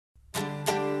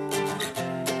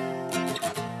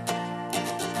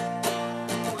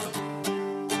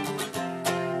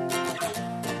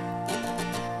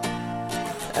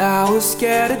I was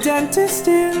scared of dentists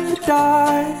in the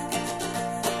dark.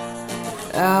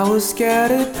 I was scared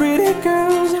of pretty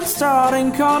girls and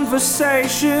starting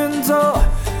conversations. Oh,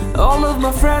 all of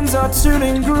my friends are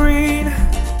turning green.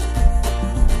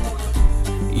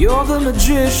 You're the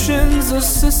magician's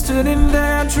assistant in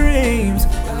their dreams.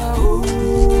 Oh,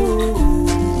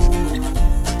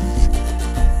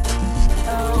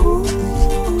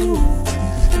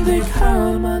 and they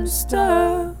come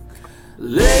unstuck.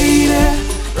 Lady,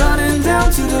 running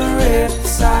down to the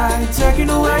Riptide, taking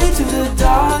away to the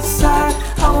dark side.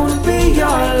 I wanna be your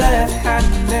left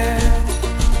hand man.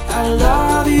 I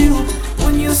love you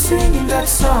when you're singing that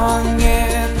song,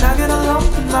 and I get a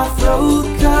lump in my throat,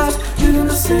 cause you're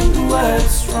gonna sing the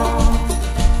words wrong.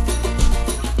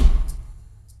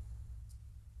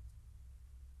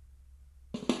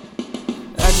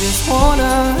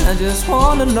 I just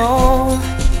wanna know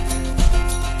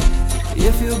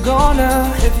if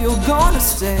you're gonna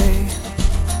stay.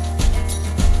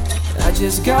 I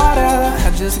just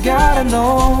gotta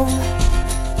know.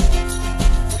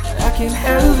 I can't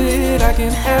have it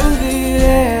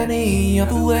any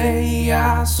other way.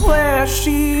 I swear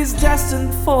she's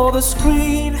destined for the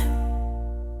screen.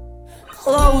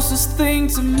 Closest thing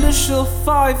to Michelle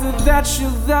Pfeiffer that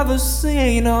you've ever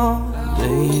seen. Oh,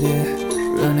 lady,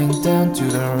 running down to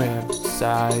the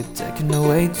Riptide, taken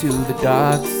away to the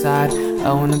dark side.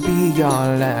 I wanna be your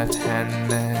left hand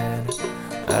man.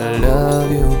 I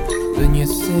love you when you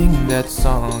sing that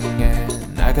song,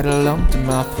 and I got a lump in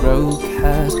my throat,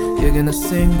 cause you're gonna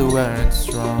sing the words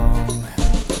wrong.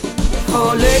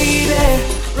 Oh lady,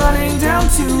 running down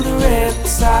to the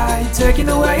Riptide, taken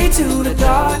away to the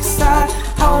dark side.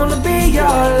 I wanna be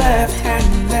your left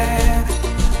hand man.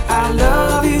 I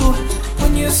love you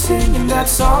when you're singing that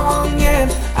song,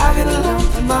 and I got a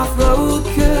lump in my throat,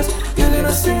 cause you're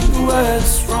gonna sing the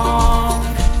words wrong.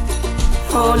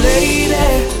 Oh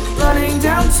lady, running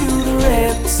down to the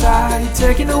Riptide,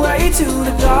 taken away to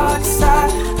the dark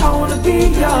side. I wanna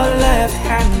be your left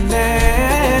hand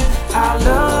man. I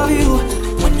love you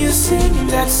when you're singing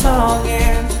that song,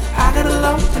 and I got a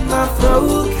lump in my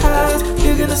throat, cause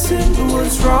you're gonna sing the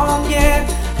words wrong. Yeah,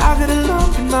 I got a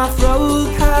lump in my throat,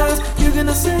 cause you're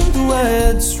gonna sing the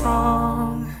words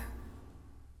wrong.